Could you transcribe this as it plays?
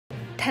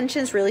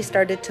tensions really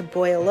started to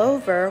boil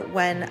over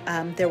when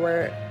there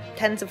were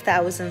tens of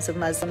thousands of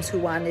Muslims who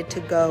wanted to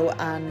go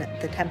on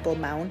the Temple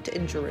Mount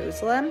in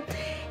Jerusalem,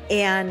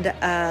 and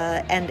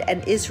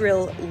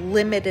Israel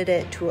limited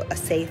it to a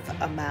safe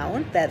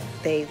amount, that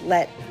they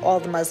let all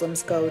the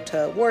Muslims go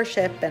to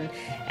worship and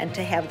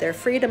to have their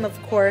freedom,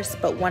 of course,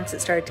 but once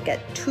it started to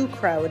get too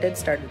crowded,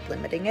 started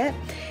limiting it.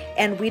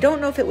 And we don't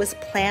know if it was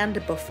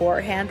planned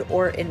beforehand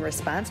or in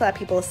response. A lot of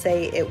people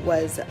say it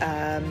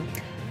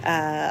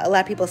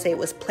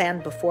was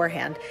planned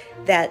beforehand,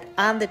 that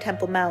on the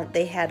Temple Mount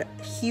they had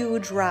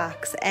huge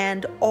rocks,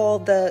 and all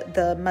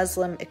the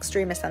Muslim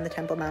extremists on the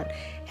Temple Mount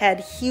had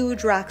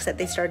huge rocks that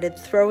they started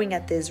throwing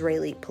at the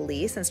Israeli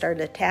police and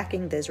started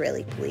attacking the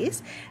Israeli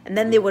police. And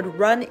then they would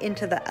run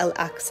into the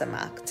Al-Aqsa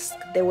Mosque.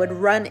 They would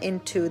run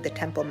into the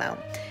Temple Mount.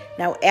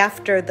 Now,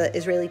 after the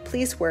Israeli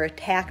police were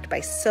attacked by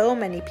so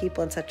many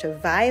people in such a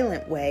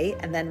violent way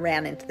and then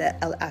ran into the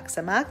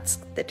Al-Aqsa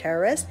Mosque, the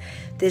terrorists,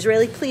 the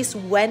Israeli police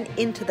went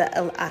into the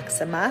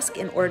Al-Aqsa Mosque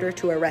in order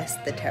to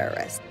arrest the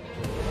terrorists.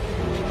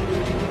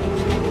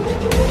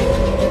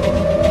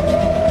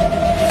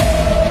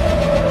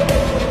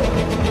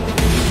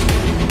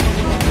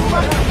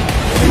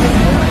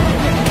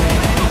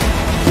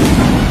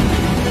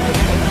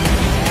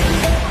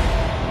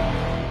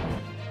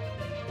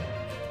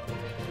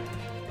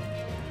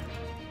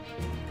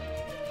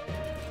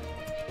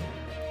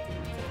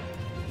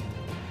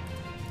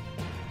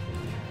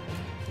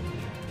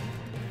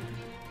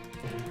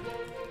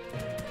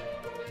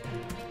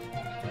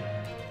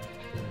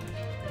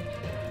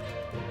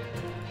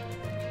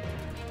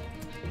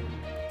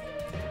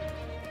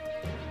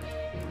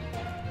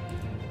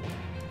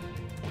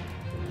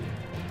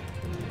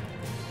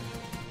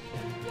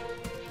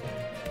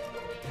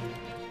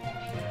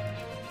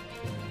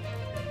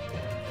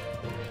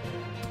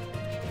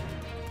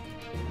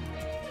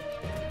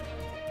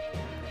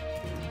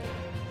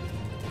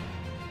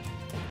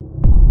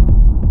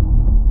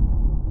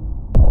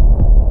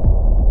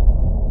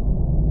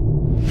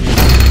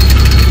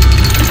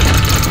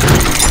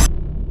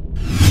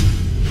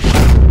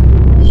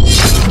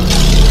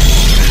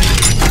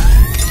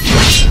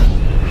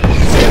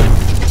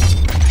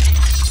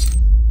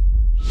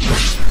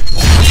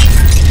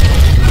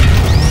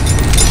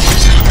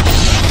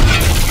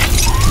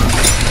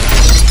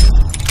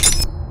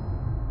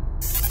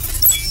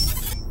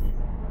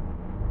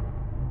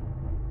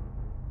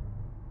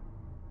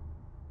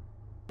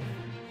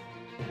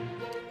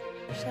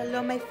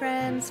 Shalom, my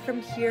friends,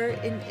 from here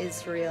in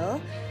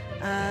Israel.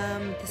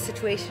 The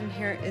situation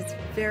here is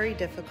very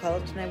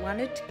difficult, and I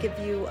wanted to give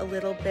you a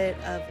little bit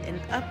of an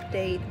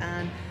update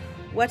on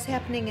what's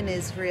happening in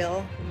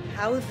Israel,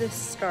 how this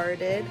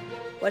started,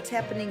 what's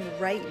happening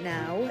right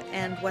now,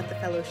 and what the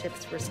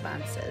fellowship's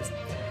response is.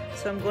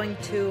 So I'm going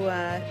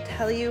to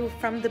tell you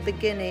from the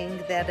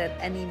beginning that at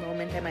any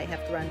moment I might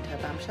have to run to a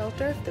bomb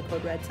shelter if the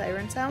code red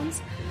siren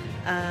sounds.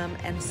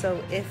 And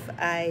so if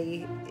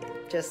I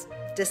just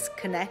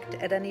disconnect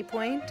at any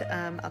point,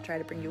 I'll try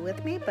to bring you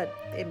with me, but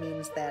it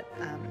means that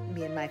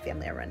me and my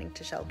family are running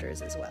to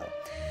shelters as well.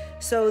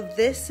 So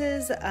this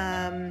is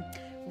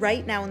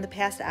right now, in the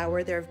past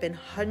hour, there have been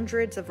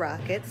hundreds of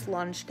rockets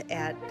launched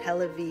at Tel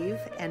Aviv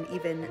and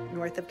even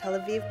north of Tel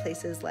Aviv,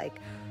 places like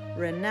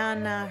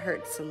Ra'anana,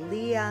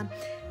 Herzliya.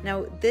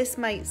 Now, this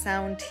might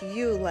sound to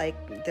you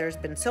like there's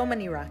been so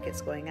many rockets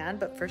going on,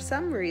 but for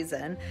some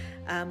reason,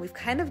 we've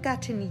kind of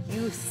gotten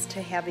used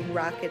to having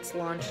rockets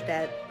launched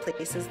at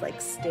places like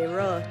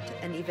Sderot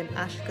and even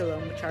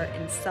Ashkelon, which are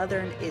in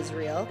southern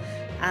Israel,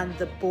 on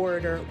the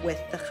border with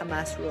the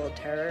Hamas-ruled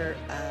terror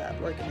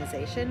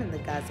organization in the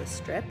Gaza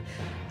Strip.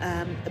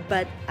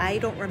 But I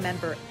don't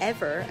remember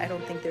ever, I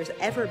don't think there's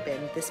ever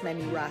been this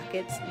many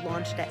rockets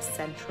launched at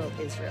central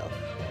Israel,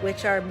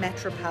 which are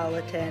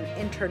metropolitan,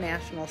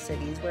 international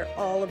cities where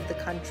all of the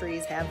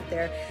countries have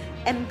their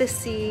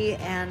embassy,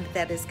 and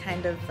that is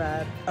kind of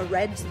a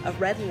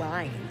red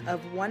line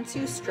of once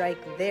you strike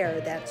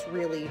there, that's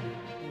really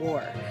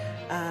war.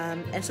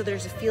 And so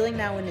there's a feeling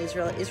now in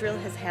Israel. Israel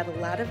has had a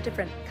lot of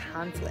different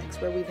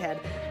conflicts where we've had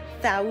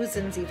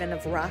thousands even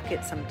of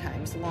rockets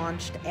sometimes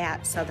launched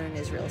at southern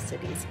Israel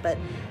cities, but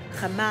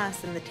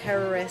Hamas and the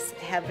terrorists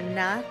have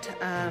not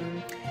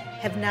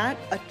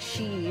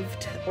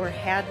achieved or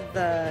have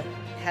the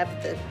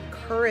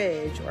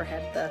courage or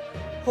had the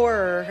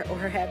horror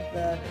or had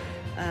the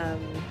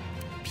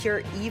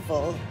pure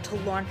evil to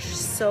launch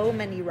so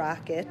many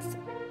rockets.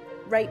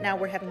 Right now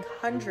we're having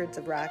hundreds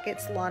of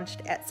rockets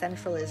launched at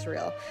central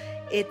Israel.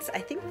 It's, I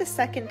think, the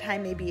second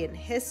time maybe in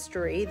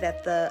history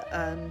that the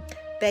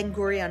Ben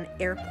Gurion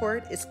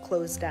airport is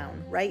closed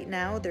down. Right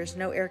now there's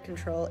no air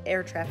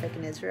traffic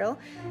in Israel.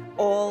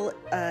 All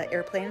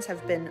airplanes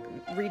have been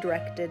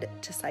redirected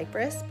to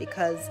Cyprus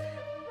because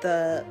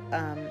the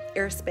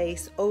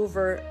airspace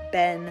over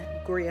Ben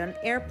Gurion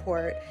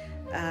airport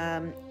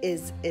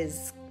is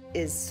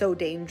is so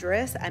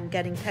dangerous. I'm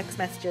getting text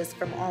messages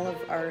from all of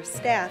our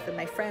staff and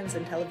my friends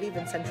in Tel Aviv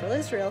and Central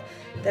Israel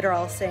that are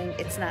all saying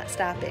it's not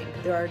stopping.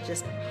 There are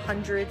just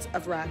hundreds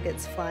of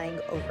rockets flying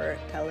over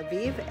Tel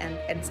Aviv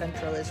and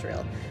Central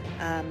Israel,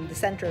 the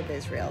center of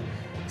Israel.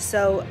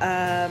 So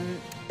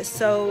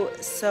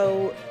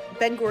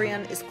Ben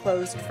Gurion is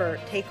closed for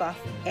takeoff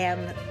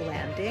and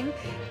landing,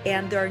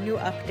 and there are new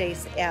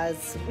updates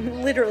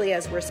literally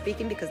as we're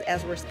speaking, because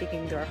as we're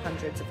speaking there are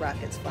hundreds of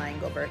rockets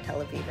flying over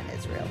Tel Aviv and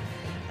Israel.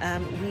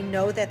 We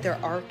know that there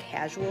are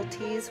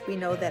casualties. We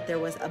know that there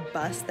was a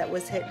bus that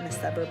was hit in a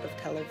suburb of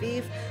Tel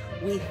Aviv.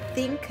 We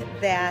think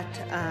that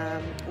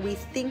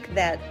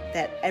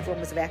everyone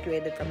was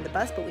evacuated from the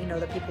bus, but we know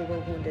that people were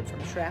wounded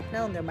from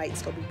shrapnel, and there might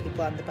still be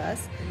people on the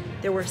bus.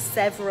 There were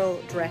several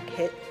direct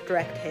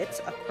hits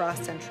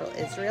across central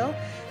Israel.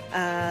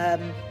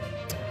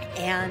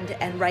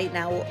 And right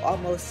now,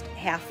 almost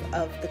half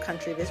of the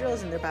country of Israel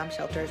is in their bomb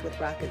shelters with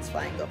rockets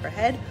flying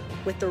overhead,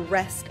 with the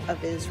rest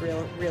of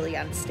Israel really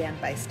on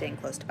standby, staying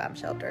close to bomb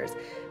shelters.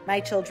 My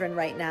children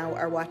right now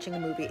are watching a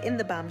movie in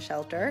the bomb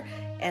shelter,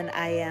 and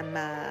I am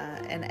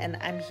and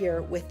I'm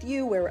here with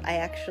you, where I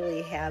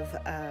actually have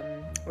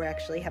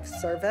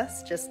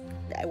service.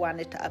 I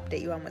wanted to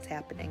update you on what's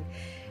happening.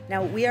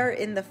 Now, we are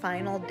in the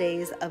final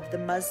days of the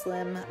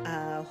Muslim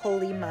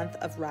holy month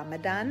of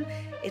Ramadan.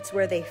 It's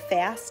where they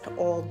fast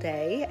all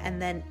day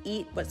and then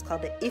eat what's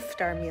called an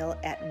iftar meal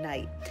at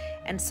night.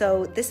 And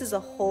so this is a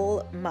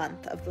whole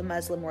month of the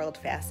Muslim world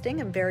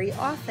fasting, and very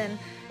often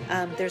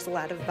there's a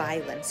lot of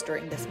violence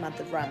during this month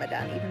of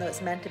Ramadan, even though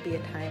it's meant to be a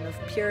time of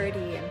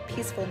purity and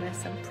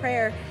peacefulness and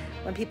prayer.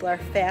 When people are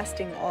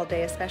fasting all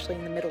day, especially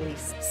in the Middle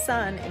East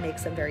sun, it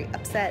makes them very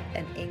upset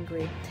and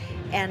angry.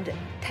 And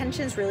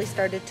tensions really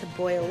started to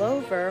boil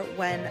over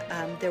when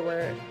there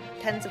were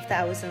tens of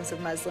thousands of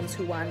Muslims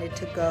who wanted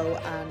to go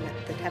on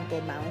the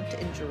Temple Mount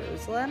in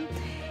Jerusalem.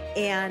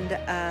 And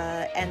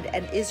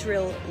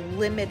Israel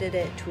limited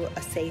it to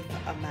a safe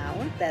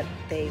amount, that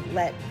they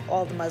let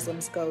all the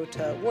Muslims go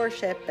to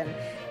worship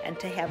and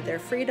to have their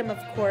freedom, of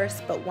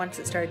course, but once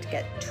it started to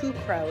get too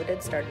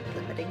crowded, started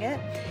limiting it.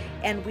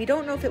 And we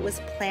don't know if it was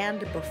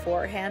planned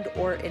beforehand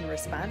or in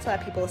response. A lot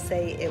of people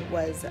say it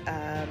was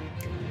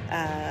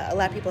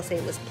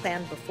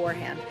planned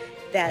beforehand,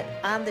 that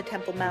on the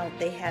Temple Mount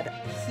they had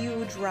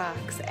huge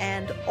rocks,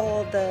 and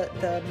all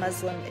the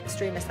Muslim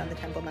extremists on the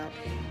Temple Mount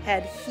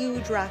had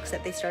huge rocks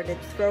that they started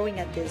throwing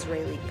at the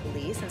Israeli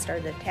police and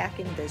started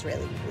attacking the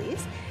Israeli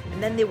police.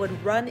 And then they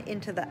would run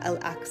into the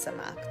Al-Aqsa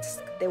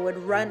Mosque. They would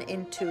run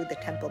into the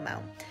Temple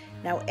Mount.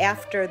 Now,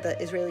 after the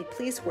Israeli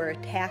police were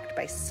attacked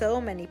by so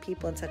many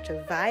people in such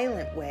a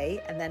violent way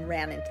and then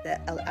ran into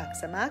the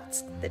Al-Aqsa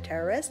Mosque, the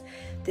terrorists,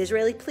 the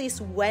Israeli police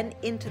went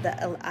into the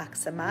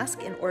Al-Aqsa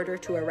Mosque in order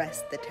to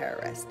arrest the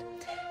terrorist.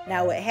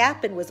 Now, what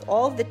happened was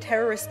all the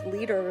terrorist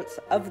leaders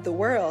of the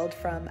world,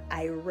 from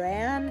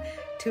Iran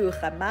to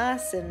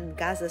Hamas and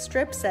Gaza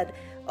Strip, said,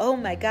 "Oh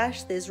my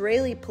gosh, the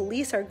Israeli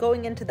police are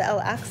going into the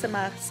Al-Aqsa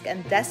Mosque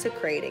and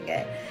desecrating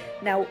it."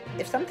 Now,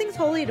 if something's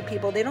holy to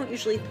people, they don't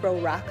usually throw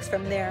rocks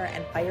from there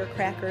and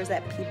firecrackers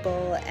at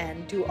people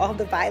and do all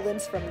the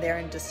violence from there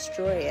and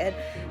destroy it.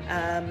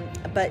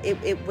 But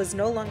it was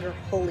no longer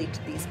holy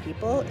to these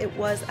people. It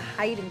was a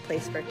hiding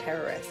place for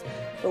terrorists.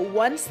 But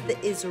once the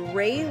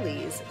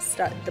Israelis,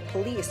 the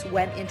police,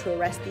 went in to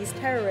arrest these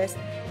terrorists,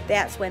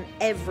 that's when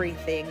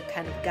everything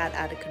kind of got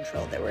out of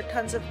control. There were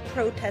tons of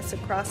protests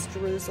across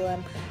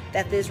Jerusalem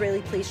that the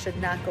Israeli police should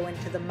not go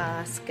into the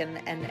mosque,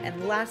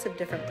 and lots of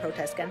different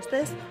protests against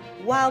this,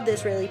 while the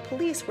Israeli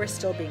police were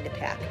still being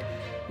attacked.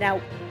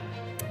 Now,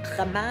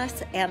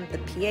 Hamas and the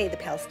PA, the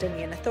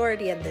Palestinian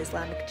Authority, and the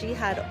Islamic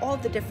Jihad, all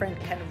the different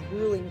kind of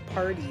ruling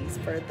parties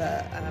for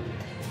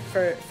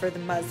the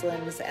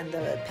Muslims and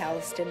the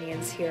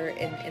Palestinians here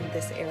in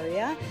this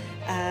area,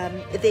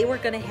 they were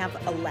going to have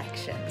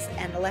elections,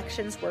 and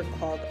elections were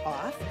called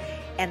off.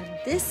 And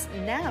this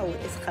now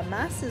is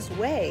Hamas's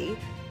way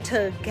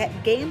to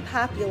gain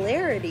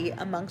popularity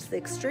amongst the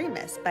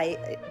extremists by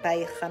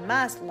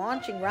Hamas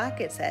launching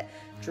rockets at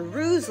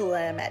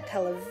Jerusalem, at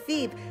Tel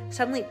Aviv.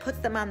 Suddenly it puts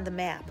them on the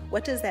map.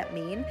 What does that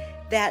mean?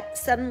 That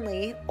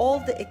suddenly all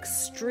the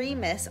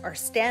extremists are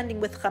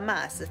standing with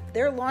Hamas. If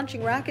they're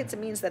launching rockets, it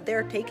means that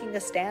they're taking a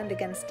stand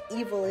against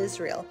evil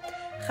Israel.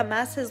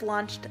 Hamas has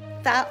launched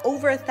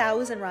over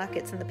 1,000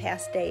 rockets in the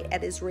past day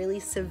at Israeli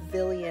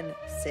civilian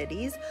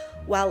cities,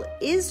 while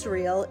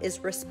Israel is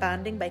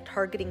responding by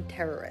targeting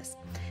terrorists.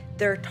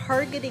 They're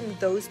targeting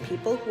those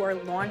people who are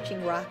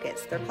launching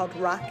rockets. They're called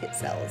rocket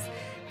cells.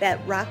 That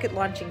rocket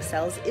launching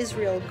cells,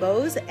 Israel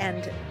goes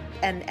and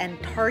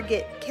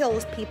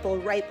kills people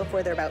right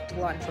before they're about to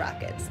launch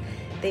rockets.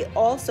 They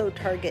also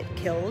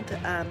killed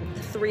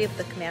 3 of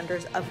the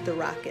commanders of the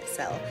rocket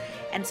cell.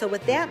 And so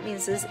what that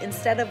means is,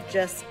 instead of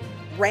just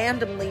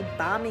randomly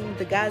bombing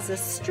the Gaza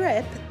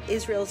Strip,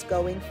 Israel's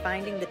going,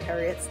 finding the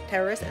terrorists,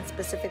 and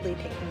specifically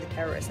taking the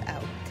terrorists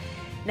out.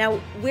 Now,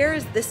 where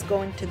is this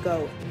going to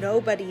go?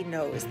 Nobody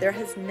knows. There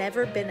has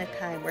never been a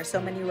time where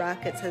so many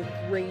rockets have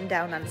rained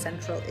down on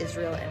central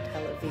Israel and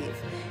Tel Aviv.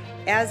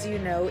 As you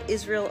know,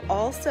 Israel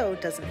also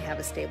doesn't have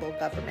a stable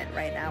government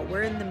right now.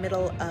 We're in the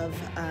middle of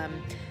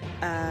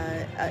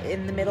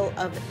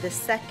the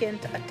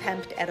second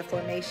attempt at a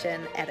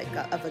formation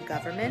of a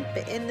government.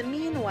 But in the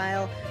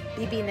meanwhile,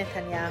 Bibi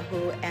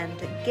Netanyahu and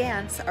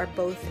Gantz are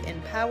both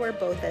in power,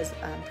 both as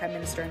Prime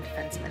Minister and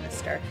Defense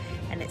Minister.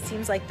 And it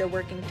seems like they're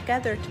working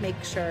together to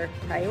make sure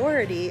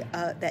priority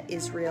that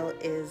Israel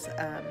is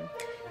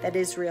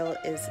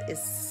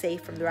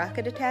safe from the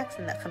rocket attacks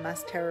and that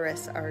Hamas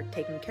terrorists are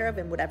taken care of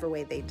in whatever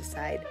way they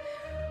decide.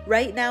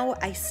 Right now,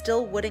 I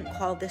still wouldn't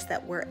call this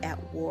that we're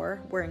at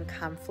war. We're in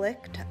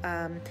conflict.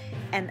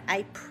 And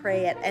I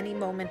pray at any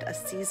moment a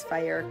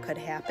ceasefire could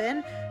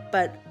happen.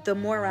 But the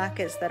more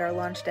rockets that are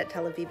launched at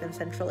Tel Aviv and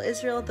central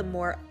Israel, the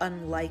more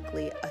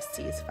unlikely a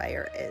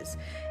ceasefire is.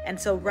 And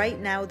so right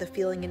now, the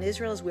feeling in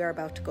Israel is we are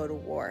about to go to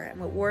war.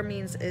 And what war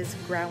means is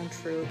ground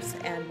troops.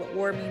 And what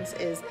war means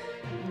is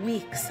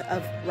weeks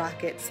of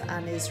rockets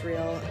on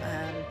Israel.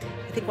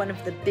 I think one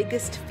of the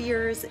biggest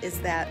fears is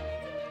that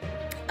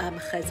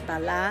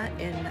Hezbollah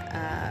in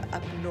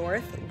up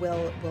north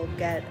will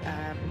get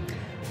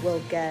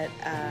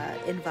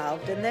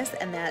involved in this,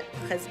 and that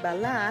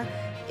Hezbollah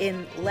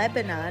in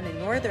Lebanon, in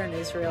northern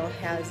Israel,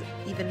 has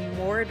even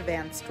more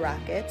advanced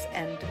rockets,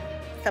 and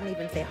some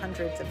even say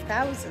hundreds of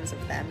thousands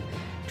of them,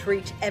 to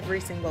reach every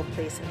single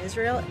place in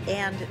Israel,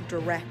 and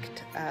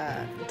direct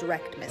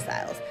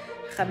missiles.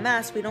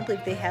 Hamas, we don't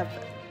believe they have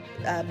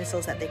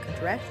missiles that they could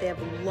direct. They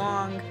have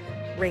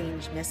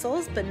long-range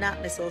missiles, but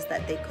not missiles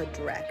that they could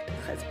direct.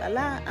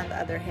 Hezbollah, on the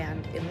other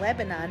hand, in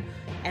Lebanon,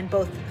 and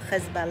both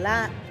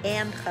Hezbollah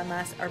and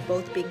Hamas are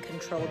both being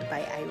controlled by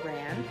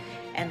Iran,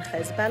 and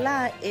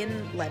Hezbollah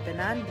in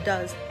Lebanon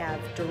does have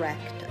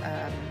direct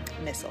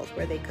missiles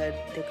where they could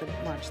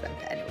launch them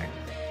to anywhere.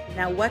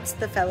 Now, what's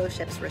the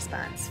fellowship's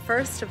response?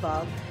 First of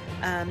all,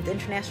 the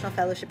International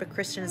Fellowship of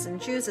Christians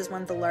and Jews is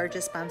one of the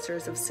largest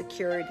sponsors of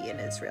security in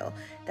Israel,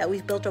 that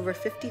we've built over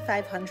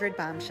 5,500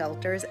 bomb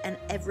shelters, and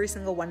every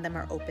single one of them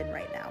are open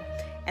right now.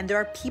 And there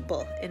are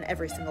people in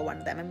every single one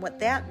of them. And what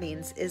that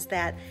means is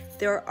that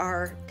there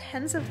are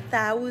tens of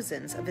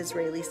thousands of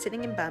Israelis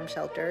sitting in bomb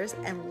shelters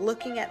and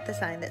looking at the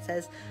sign that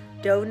says,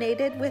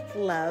 "Donated with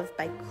love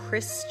by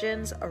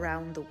Christians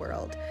around the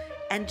world."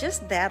 And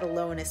just that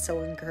alone is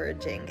so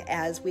encouraging,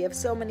 as we have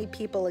so many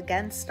people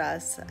against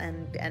us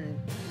and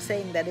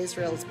saying that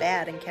Israel's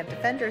bad and can't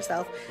defend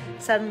herself.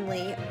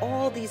 Suddenly,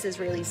 all these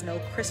Israelis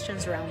know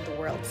Christians around the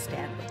world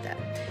stand with them.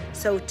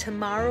 So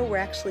tomorrow, we're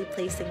actually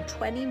placing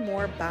 20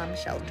 more bomb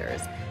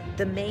shelters.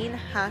 The main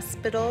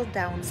hospital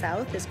down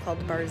south is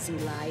called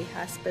Barzilai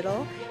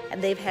Hospital,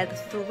 and they've had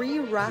 3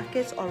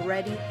 rockets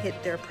already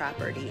hit their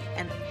property,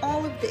 and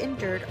all of the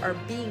injured are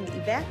being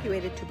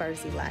evacuated to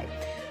Barzilai.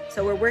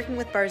 So we're working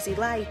with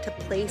Barzilai to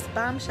place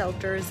bomb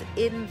shelters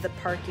in the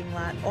parking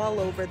lot all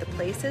over the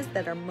places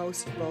that are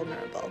most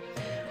vulnerable.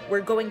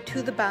 We're going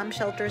to the bomb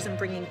shelters and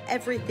bringing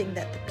everything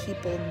that the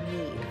people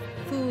need.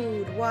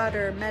 Food,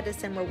 water,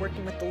 medicine. We're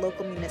working with the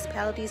local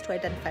municipalities to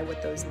identify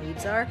what those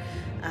needs are,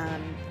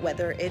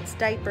 whether it's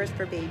diapers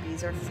for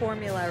babies or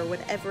formula or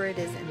whatever it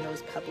is in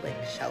those public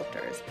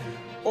shelters.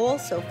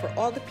 Also, for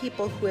all the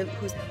people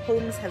whose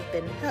homes have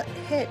been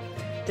hit,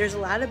 there's a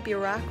lot of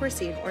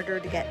bureaucracy in order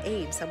to get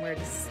aid, somewhere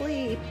to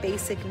sleep,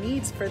 basic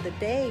needs for the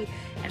day.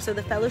 And so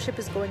the fellowship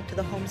is going to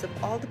the homes of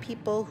all the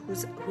people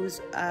whose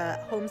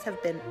homes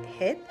have been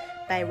hit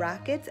by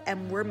rockets,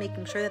 and we're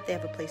making sure that they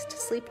have a place to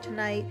sleep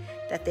tonight,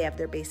 that they have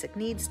their basic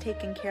needs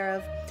taken care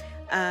of.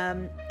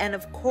 And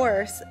of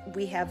course,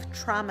 we have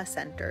trauma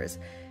centers.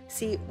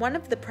 See, one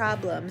of the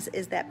problems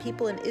is that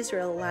people in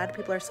Israel, a lot of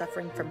people are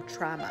suffering from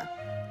trauma.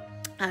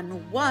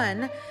 On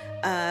one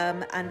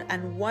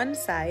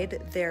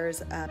side,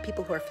 there's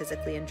people who are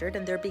physically injured,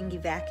 and they're being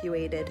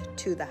evacuated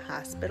to the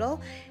hospital.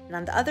 And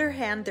on the other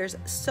hand, there's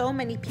so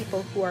many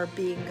people who are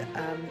being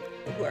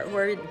who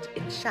are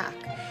in shock.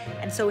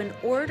 And so, in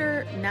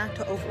order not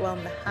to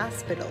overwhelm the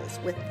hospitals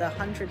with the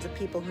hundreds of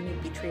people who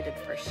need to be treated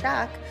for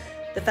shock,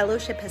 the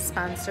fellowship has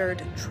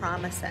sponsored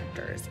trauma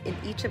centers in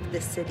each of the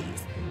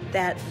cities,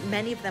 that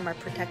many of them are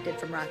protected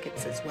from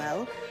rockets as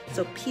well.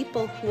 So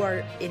people who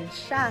are in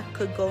shock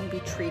could go and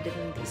be treated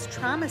in these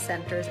trauma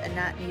centers and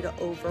not need to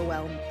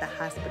overwhelm the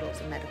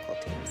hospitals and medical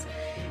teams.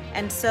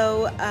 And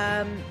so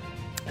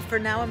for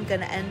now, I'm going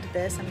to end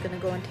this. I'm going to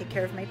go and take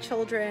care of my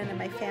children and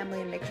my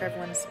family and make sure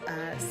everyone's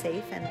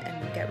safe and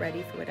get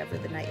ready for whatever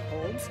the night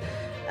holds.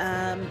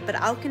 But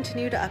I'll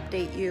continue to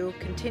update you,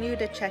 continue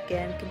to check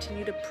in,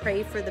 continue to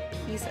pray for the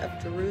peace of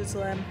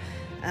Jerusalem.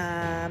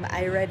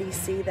 I already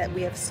see that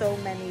we have so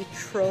many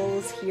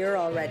trolls here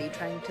already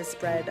trying to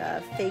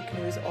spread fake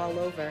news all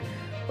over.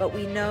 What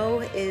we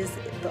know is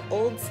the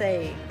old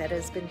saying that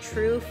has been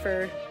true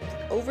for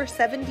over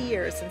 70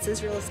 years since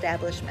Israel's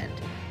establishment.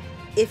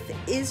 If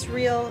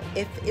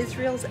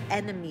Israel's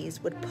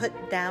enemies would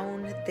put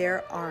down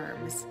their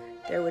arms,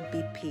 there would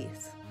be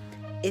peace.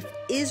 if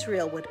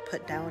Israel would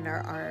put down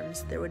our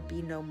arms, there would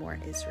be no more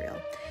Israel.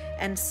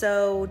 And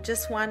so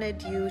just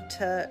wanted you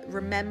to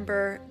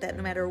remember that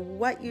no matter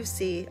what you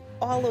see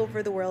all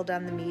over the world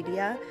on the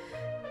media,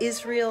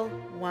 Israel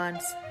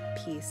wants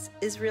peace.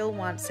 Israel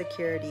wants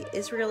security.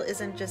 Israel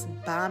isn't just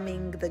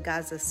bombing the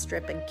Gaza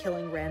Strip and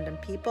killing random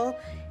people.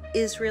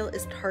 Israel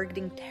is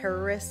targeting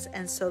terrorists,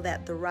 and so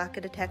that the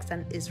rocket attacks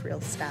on Israel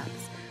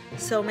stops.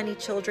 So many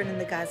children in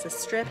the Gaza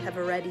Strip have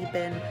already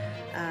been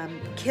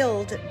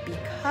killed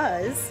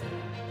because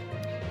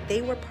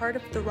they were part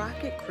of the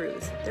rocket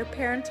crews. Their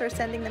parents are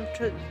sending them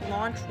to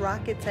launch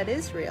rockets at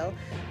Israel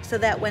so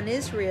that when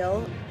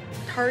Israel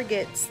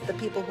targets the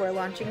people who are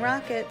launching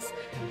rockets,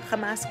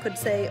 Hamas could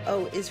say,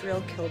 oh,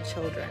 Israel killed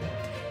children.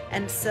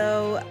 And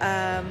so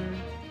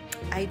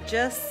I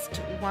just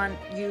want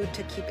you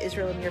to keep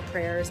Israel in your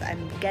prayers.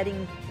 I'm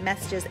getting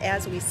messages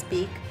as we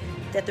speak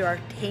that there are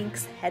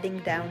tanks heading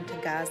down to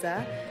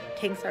Gaza.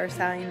 Tanks are a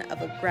sign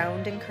of a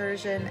ground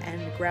incursion,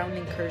 and ground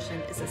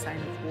incursion is a sign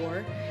of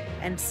war.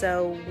 And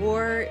so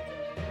war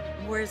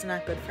is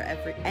not good for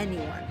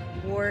anyone.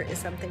 War is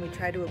something we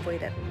try to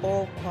avoid at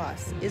all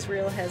costs.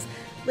 Israel has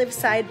lived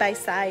side by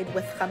side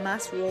with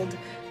Hamas-ruled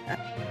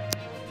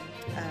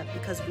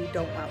because we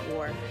don't want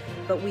war.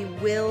 But we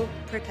will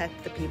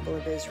protect the people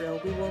of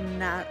Israel. We will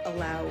not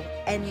allow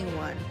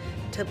anyone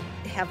to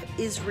have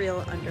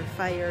Israel under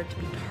fire, to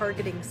be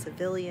targeting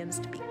civilians,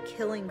 to be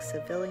killing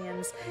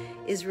civilians.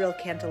 Israel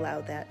can't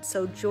allow that.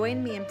 So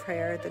join me in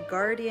prayer. The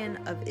guardian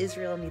of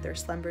Israel neither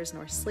slumbers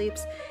nor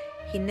sleeps.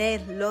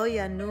 Hine lo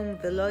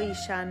yanum velo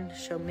yishan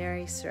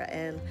shomer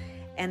Yisrael.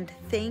 And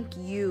thank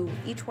you,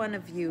 each one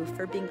of you,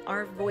 for being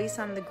our voice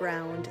on the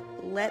ground.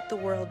 Let the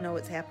world know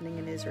what's happening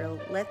in Israel.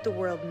 Let the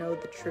world know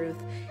the truth.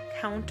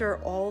 Counter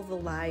all the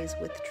lies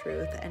with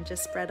truth, and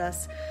just spread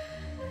us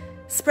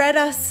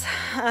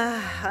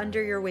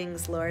under your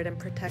wings, Lord, and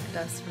protect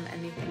us from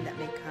anything that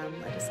may come.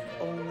 Let us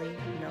only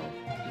know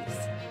peace.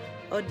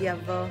 Od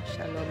yavo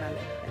shalom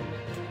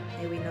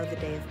aleichem. May we know the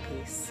day of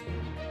peace.